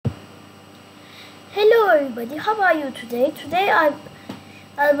everybody, how are you today?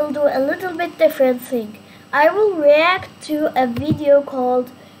 I will do a little bit different thing. I will react to a video called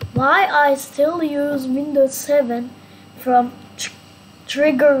Why I Still Use Windows 7 from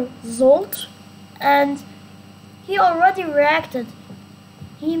Trigger Zolt, and he already reacted.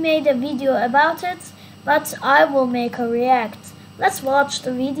 He made a video about it, but I will make a react. Let's watch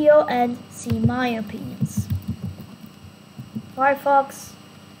the video and see my opinions. Firefox.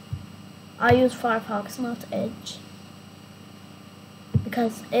 I use Firefox, not Edge,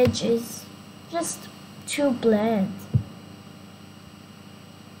 because Edge is just too bland.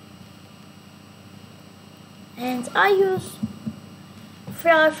 And I use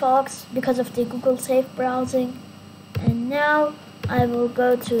Firefox because of the Google Safe browsing. And now I will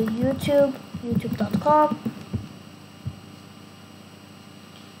go to YouTube, youtube.com.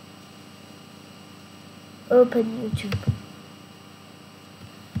 Open YouTube.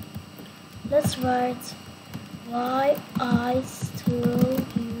 Let's write why I still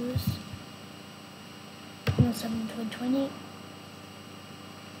use Windows 7 2020.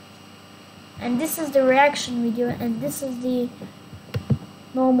 And this is the reaction video, and this is the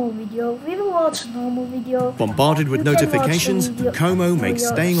normal video. We will watch normal video. Bombarded with notifications, Como makes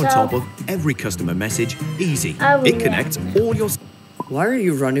staying on top of every customer message easy. It connects all your... Why are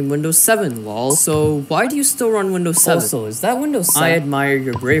you running Windows 7, lol? So, why do you still run Windows 7? Also, is that Windows 7? I admire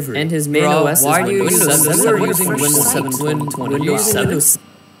your bravery. And his main OS why is do you Windows use 7? We're using Windows 7 Windows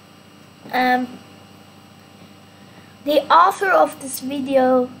 7. The author of this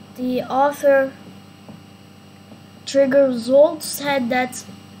video, the author Trigger Zolt, said that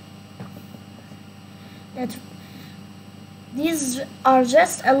these are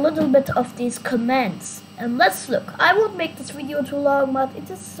just a little bit of these commands. And let's look. I won't make this video too long, but it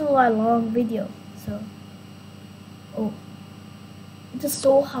is still a long video. So, it is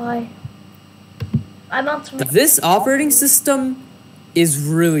so high. I want to. This operating system is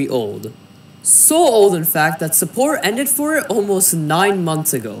really old. So old, in fact, that support ended for it almost 9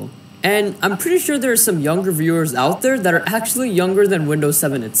 months ago. And I'm pretty sure there are some younger viewers out there that are actually younger than Windows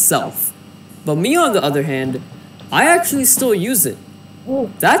 7 itself. But me, on the other hand, I actually still use it.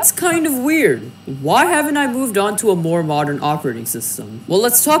 Ooh. That's kind of weird. Why haven't I moved on to a more modern operating system? Well,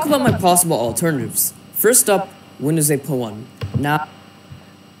 let's talk about my possible alternatives. First up, Windows 8.1. Now,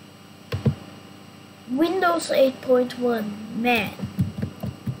 Windows 8.1, man.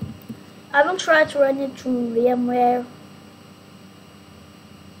 I will try to run it through VMware.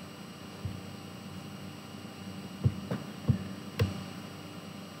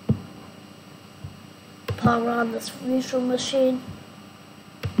 Power on this virtual machine.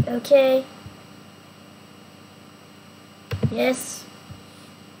 Okay. Yes.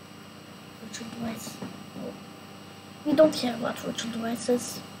 Virtual device. Oh. We don't care about virtual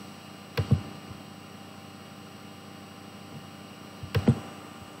devices.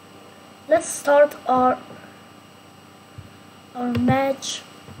 Let's start our match.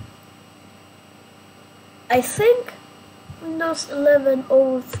 I think Windows 11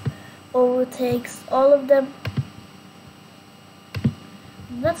 overtakes all of them.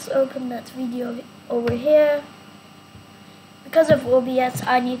 Let's open that video over here. Because of OBS,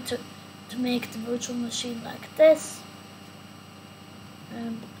 I need to make the virtual machine like this.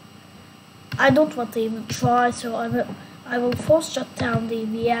 I don't want to even try, so I will force shut down the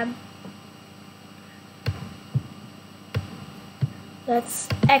VM. Let's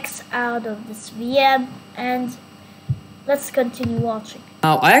X out of this VM and let's continue watching.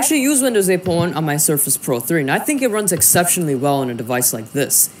 Now, I actually use Windows 8.1 on my Surface Pro 3, and I think it runs exceptionally well on a device like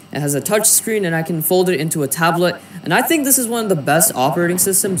this. It has a touch screen, and I can fold it into a tablet, and I think this is one of the best operating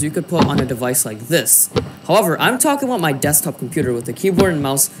systems you could put on a device like this. However, I'm talking about my desktop computer with a keyboard and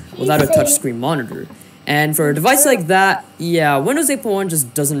mouse without a touchscreen monitor. And for a device like that, yeah, Windows 8.1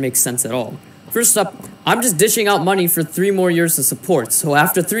 just doesn't make sense at all. First up, I'm just dishing out money for 3 more years of support, so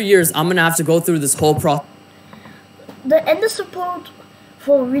after 3 years, I'm gonna have to go through this whole process. The support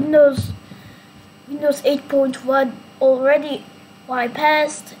for Windows 8.1 already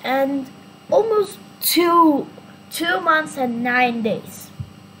bypassed, and almost two months and 9 days,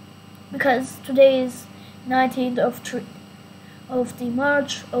 because today is 19th of the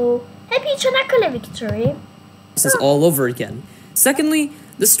March. Oh, happy Chanakale victory! This is all over again. Secondly,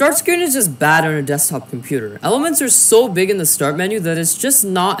 the start screen is just bad on a desktop computer. Elements are so big in the start menu that it's just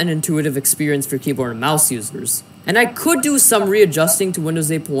not an intuitive experience for keyboard and mouse users. And I could do some readjusting to Windows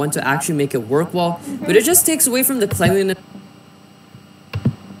 8.1 to actually make it work well, but it just takes away from the cleanliness.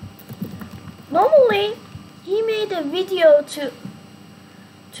 Normally, he made a video to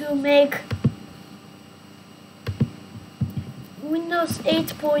make Windows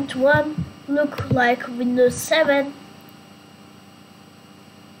 8.1 look like Windows 7.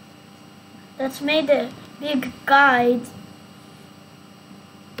 That's made a big guide.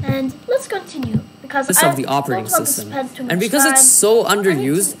 And let's continue because of the operating system. And because it's so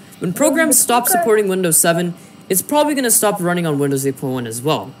underused, when programs stop supporting Windows 7, it's probably going to stop running on Windows 8.1 as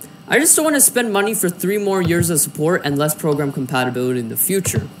well. I just don't want to spend money for 3 more years of support and less program compatibility in the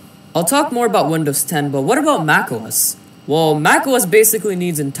future. I'll talk more about Windows 10, but what about macOS? Well, macOS basically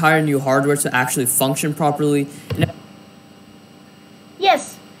needs entire new hardware to actually function properly.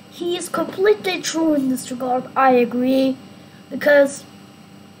 Yes, he is completely true in this regard, I agree, because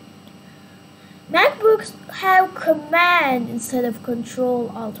MacBooks have command instead of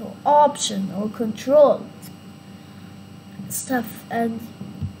control, alt or option or control stuff, and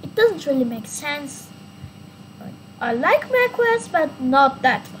it doesn't really make sense. I like macOS, but not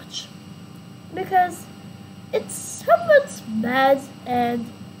that much because it's somewhat bad,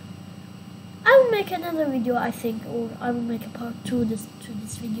 and I will make another video, I think, or I will make a part 2 to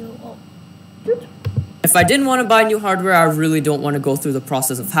this video. Oh, good. If I didn't want to buy new hardware, I really don't want to go through the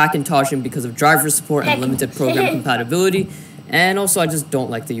process of Hackintoshing because of driver support and limited program compatibility, and also I just don't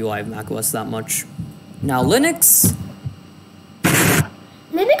like the UI of macOS that much. Now Linux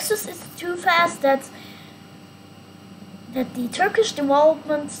is too fast that the Turkish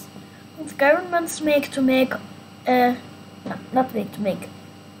governments governments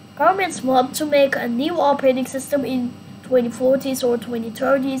want to make a new operating system in 2040s or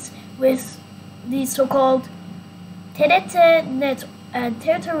 2030s with the so-called TRT Net and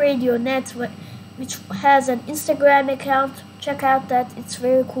TRT Radio Net, which has an Instagram account. Check out that, it's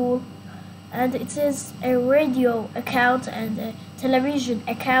very cool. And it is a radio account and a television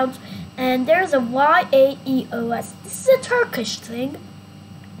account. And there's a YAEOS. This is a Turkish thing.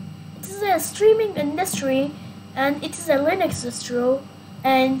 It is a streaming industry, and it is a Linux distro.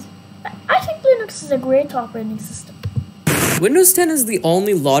 And I think Linux is a great operating system. Windows 10 is the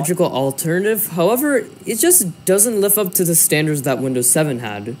only logical alternative, however, it just doesn't live up to the standards that Windows 7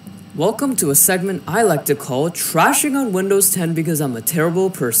 had. Welcome to a segment I like to call Trashing on Windows 10 because I'm a terrible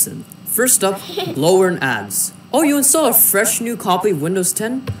person. First up, bloatware and ads. Oh, you install a fresh new copy of Windows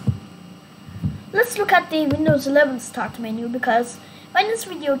 10? Let's look at the Windows 11 start menu because when this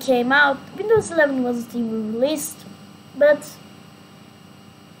video came out, Windows 11 wasn't even released, but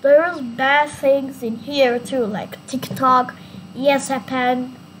there's bad things in here too, like TikTok,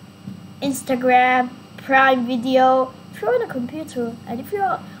 ESPN, Instagram, Prime Video. If you're on a computer and if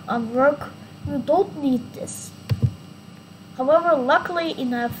you're on work, you don't need this. However, luckily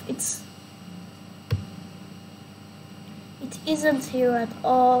enough, it isn't here at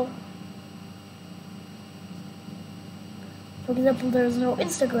all. For example, there's no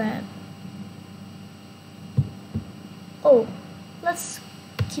Instagram. Oh, let's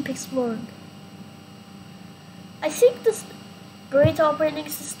keep exploring. I think this great operating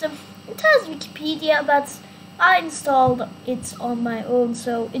system, it has Wikipedia, but I installed it on my own,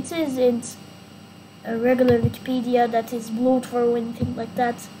 so it isn't a regular Wikipedia that is Bloatware or anything like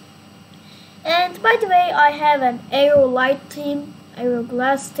that. And by the way, I have an Aero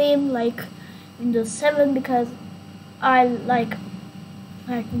Glass theme like Windows 7 because I like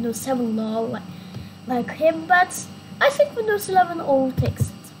Windows 7 law like him, but I think Windows 11 overtakes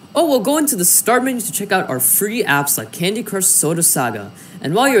it. Oh, we'll go into the start menu to check out our free apps like Candy Crush Soda Saga.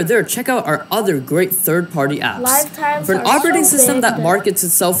 And while you're there, check out our other great third-party apps. For an operating system that markets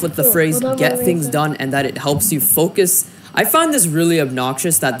itself with the phrase, get things done, and that it helps you focus, I find this really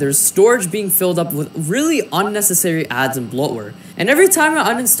obnoxious that there's storage being filled up with really unnecessary ads and bloatware. And every time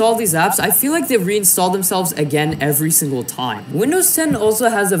I uninstall these apps, I feel like they reinstall themselves again every single time. Windows 10 also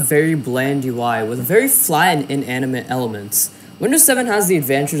has a very bland UI with very flat and inanimate elements. Windows 7 has the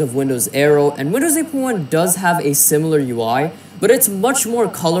advantage of Windows Aero, and Windows 8.1 does have a similar UI, but it's much more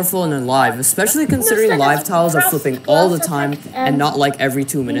colorful and alive, especially considering live tiles are flipping all the time and not like every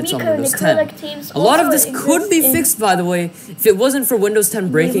 2 minutes on Windows 10. A lot of this could be fixed, by the way, if it wasn't for Windows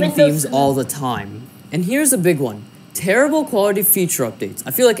 10 breaking themes all the time. And here's a big one. Terrible quality feature updates. I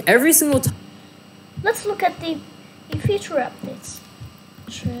feel like every single time... Let's look at the feature updates.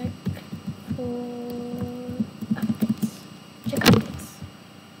 Check for...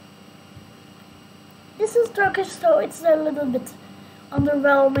 This is Turkish, so it's a little bit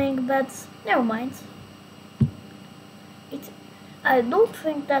underwhelming, but never mind. I don't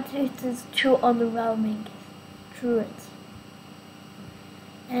think that it is too underwhelming through it.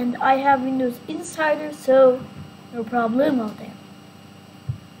 And I have Windows Insider, so no problem out there.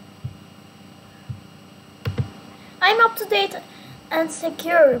 I'm up to date and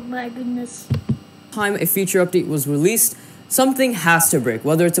secure, my goodness. Time a feature update was released, Something has to break,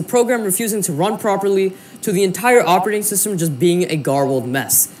 whether it's a program refusing to run properly, to the entire operating system just being a garbled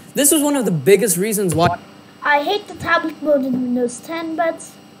mess. This was one of the biggest reasons why I hate the tablet mode in Windows 10,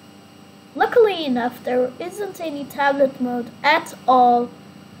 but luckily enough, there isn't any tablet mode at all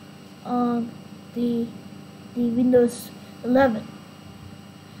on the Windows 11.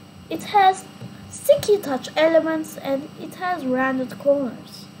 It has sticky touch elements and it has rounded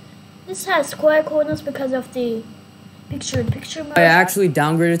corners. This has square corners because of the picture-in-picture mode. I actually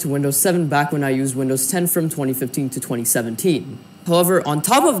downgraded to Windows 7 back when I used Windows 10 from 2015 to 2017. However, on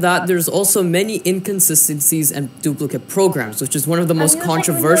top of that, there's also many inconsistencies and duplicate programs, which is one of the most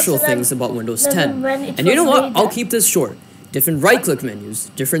controversial things about Windows 10. And you know what? I'll keep this short. Different right-click menus,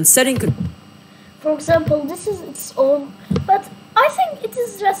 different setting. For example, this is its own, but I think it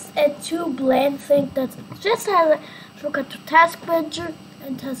is just a too bland thing that just has a shortcut to task manager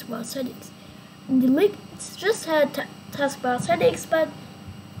and taskbar settings. In the link, it's just had taskbar settings, but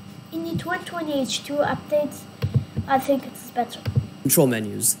in the 2020 H2 updates, I think it's better. Control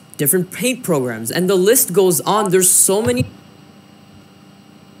menus, different paint programs, and the list goes on. There's so many.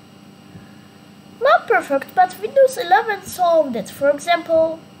 Not perfect, but Windows 11 solved it. For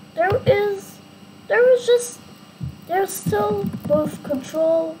example, there's still both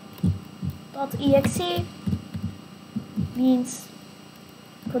control.exe means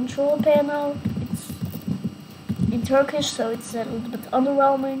control panel. It's in Turkish, so it's a little bit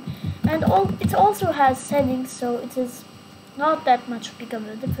underwhelming. And it also has settings, so it is not that much big of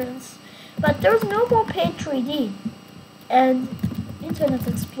a difference. But there's no more Paint 3D and Internet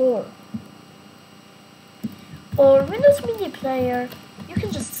Explorer. Or Windows Media Player, you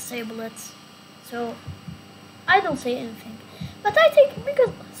can just disable it. So I don't say anything. But I think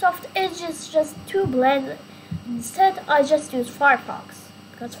Microsoft Edge is just too bland. Instead, I just use Firefox,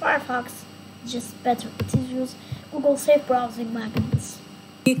 because Firefox is just better. It uses Google Safe Browsing Magnets.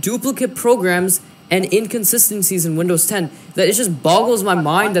 Duplicate programs and inconsistencies in Windows 10 that it just boggles my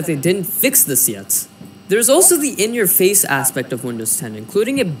mind that they didn't fix this yet. There's also the in-your-face aspect of Windows 10,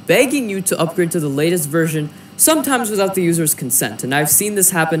 including it begging you to upgrade to the latest version, sometimes without the user's consent, and I've seen this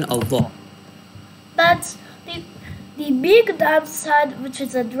happen a lot. But the big downside, which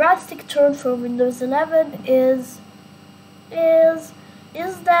is a drastic turn for Windows 11, is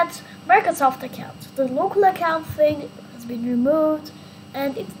that Microsoft account. The local account thing has been removed,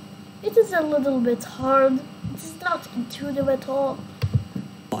 and it is a little bit hard. It is not intuitive at all.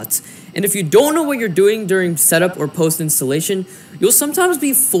 And if you don't know what you're doing during setup or post-installation, you'll sometimes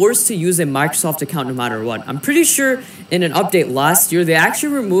be forced to use a Microsoft account no matter what. I'm pretty sure in an update last year, they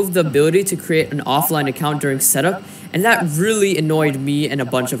actually removed the ability to create an offline account during setup, and that really annoyed me and a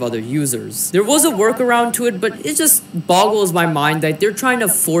bunch of other users. There was a workaround to it, but it just boggles my mind that they're trying to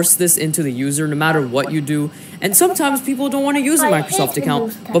force this into the user no matter what you do. And sometimes people don't want to use a Microsoft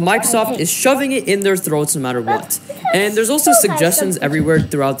account, but Microsoft is shoving it in their throats no matter what. And there's also suggestions everywhere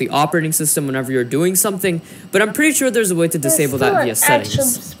throughout the operating system whenever you're doing something, but I'm pretty sure there's a way to disable that via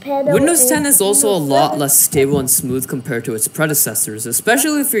settings. Windows 10 is also a lot less stable and smooth compared to its predecessors,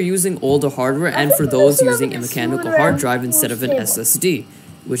 especially if you're using older hardware and for those using a mechanical hard drive instead of an SSD,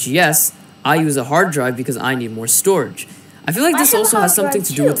 which yes, I use a hard drive because I need more storage. I feel like this also has something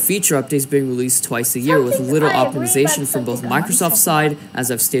to do with feature updates being released twice a year with little optimization from both Microsoft's side,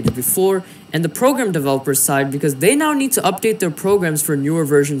 as I've stated before, and the program developers' side because they now need to update their programs for newer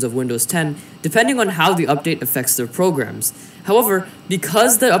versions of Windows 10 depending on how the update affects their programs. However,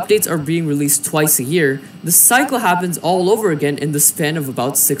 because the updates are being released twice a year, the cycle happens all over again in the span of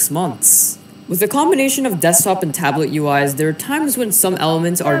about 6 months. With a combination of desktop and tablet UIs, there are times when some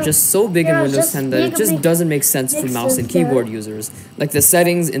elements are just so big in Windows 10 that it just doesn't make sense for mouse and keyboard users. Like the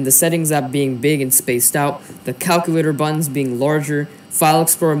settings in the Settings app being big and spaced out, the calculator buttons being larger, File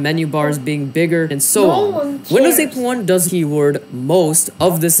Explorer menu bars being bigger, and so on. Windows 8.1 does keyword most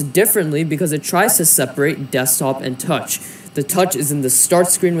of this differently because it tries to separate desktop and touch. The touch is in the start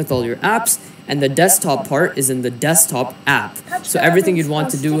screen with all your apps, and the desktop part is in the desktop app. So everything you'd want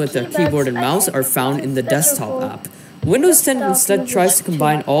to do with the keyboard and mouse are found in the desktop app. Windows 10 instead tries to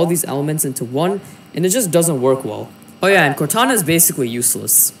combine all these elements into one, and it just doesn't work well. Oh yeah, and Cortana is basically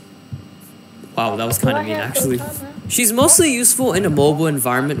useless. Wow, that was kind of mean actually. She's mostly useful in a mobile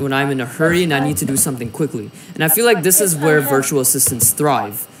environment when I'm in a hurry and I need to do something quickly, and I feel like this is where virtual assistants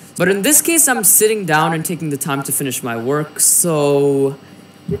thrive. But in this case, I'm sitting down and taking the time to finish my work, so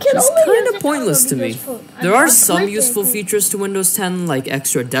it's kind of pointless to me. There are some useful features to Windows 10, like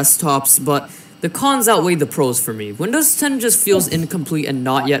extra desktops, but the cons outweigh the pros for me. Windows 10 just feels incomplete and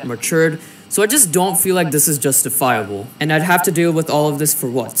not yet matured, So I just don't feel like this is justifiable. And I'd have to deal with all of this for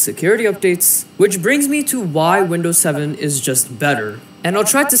what? Security updates? Which brings me to why Windows 7 is just better. And I'll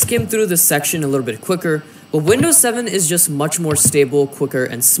try to skim through this section a little bit quicker, but Windows 7 is just much more stable, quicker,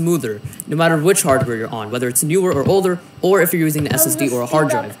 and smoother, no matter which hardware you're on, whether it's newer or older, or if you're using an SSD or a hard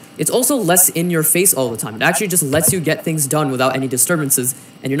drive. It's also less in your face all the time. It actually just lets you get things done without any disturbances,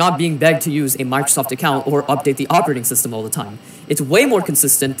 and you're not being begged to use a Microsoft account or update the operating system all the time. It's way more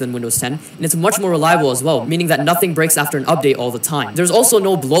consistent than Windows 10, and it's much more reliable as well, meaning that nothing breaks after an update all the time. There's also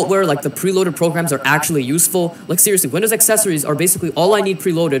no bloatware, like the preloaded programs are actually useful. Like seriously, Windows accessories are basically all I need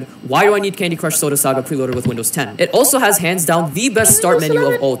preloaded. Why do I need Candy Crush Soda Saga preloaded with Windows 10? It also has hands down the best start menu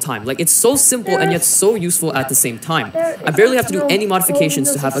of all time. Like it's so simple and yet so useful at the same time. I barely have to do any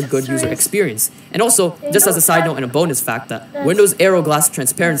modifications to have a good user experience. And also, just as a side note and a bonus fact, that Windows Aero Glass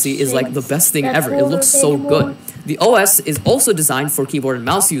transparency is like the best thing ever. It looks so good. The OS is also designed for keyboard and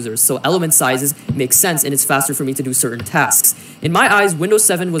mouse users, so element sizes make sense and it's faster for me to do certain tasks. In my eyes, Windows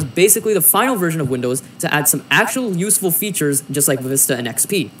 7 was basically the final version of Windows to add some actual useful features just like Vista and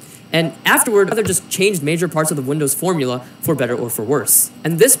XP. And afterward, either just changed major parts of the Windows formula for better or for worse.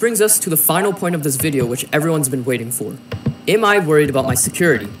 And this brings us to the final point of this video, which everyone's been waiting for. Am I worried about my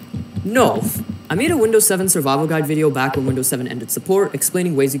security? No. I made a Windows 7 survival guide video back when Windows 7 ended support,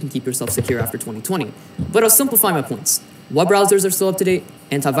 explaining ways you can keep yourself secure after 2020. But I'll simplify my points. Web browsers are still up to date,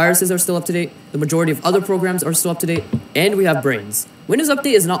 antiviruses are still up to date, the majority of other programs are still up to date, and we have brains. Windows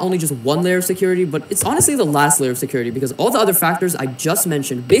Update is not only just one layer of security, but it's honestly the last layer of security because all the other factors I just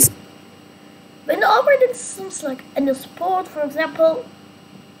mentioned basically. When the operating systems like in the support, for example,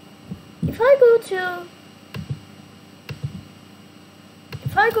 if I go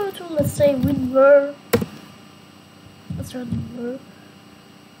to let's say WinRAR, let's run WinRAR.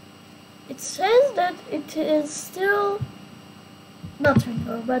 It says that it is still not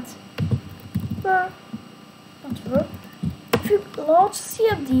WinRAR, but not WinRAR. If you launch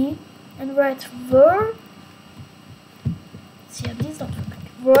CMD and write var, CMD is not working.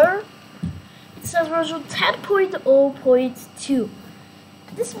 Var, it says version 10.0.2.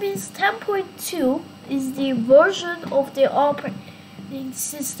 This means 10.2 is the version of the operating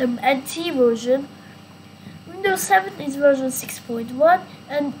system NT version. Windows 7 is version 6.1,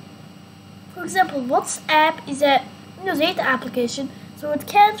 and for example, WhatsApp is a Windows 8 application, so it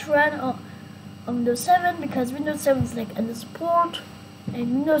can't run on Windows 7 because Windows 7 is like under support,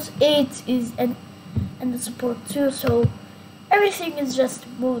 and Windows 8 is under support too. So everything is just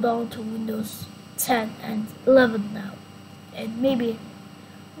moved on to Windows 10 and 11 now, and maybe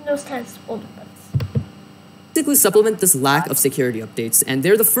Windows 10 is older. Basically supplement this lack of security updates, and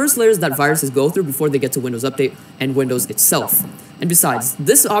they're the first layers that viruses go through before they get to Windows Update and Windows itself. And besides,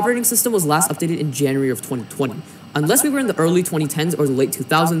 this operating system was last updated in January of 2020. Unless we were in the early 2010s or the late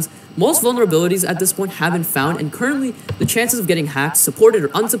 2000s, most vulnerabilities at this point have been found, and currently the chances of getting hacked, supported or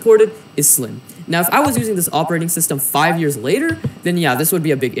unsupported, is slim. Now, if I was using this operating system 5 years later, then yeah, this would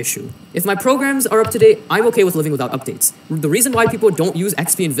be a big issue. If my programs are up to date, I'm okay with living without updates. The reason why people don't use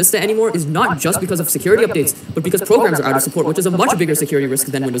XP and Vista anymore is not just because of security updates, but because programs are out of support, which is a much bigger security risk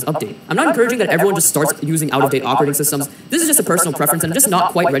than Windows Update. I'm not encouraging that everyone just starts using out-of-date operating systems. This is just a personal preference, and I'm just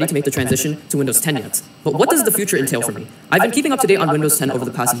not quite ready to make the transition to Windows 10 yet. But what does the future entail for me? I've been keeping up to date on Windows 10 over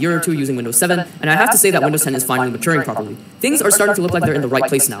the past year or two using Windows 7, and I have to say that Windows 10 is finally maturing properly. Things are starting to look like they're in the right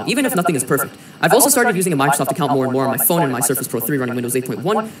place now, even if nothing is perfect. I've also started using a Microsoft account more and more on my phone and my Surface Pro 3 running Windows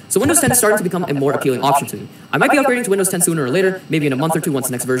 8.1, so Windows 10 is starting to become a more appealing option to me. I might be upgrading to Windows 10 sooner or later, maybe in a month or two once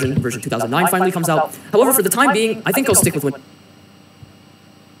the next version 2009 finally comes out. However, for the time being, I think I'll stick with Windows.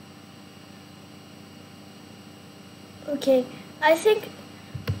 Okay, I think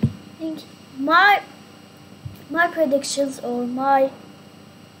my predictions or my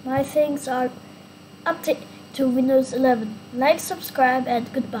things are up to Windows 11. Like, subscribe,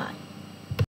 and goodbye.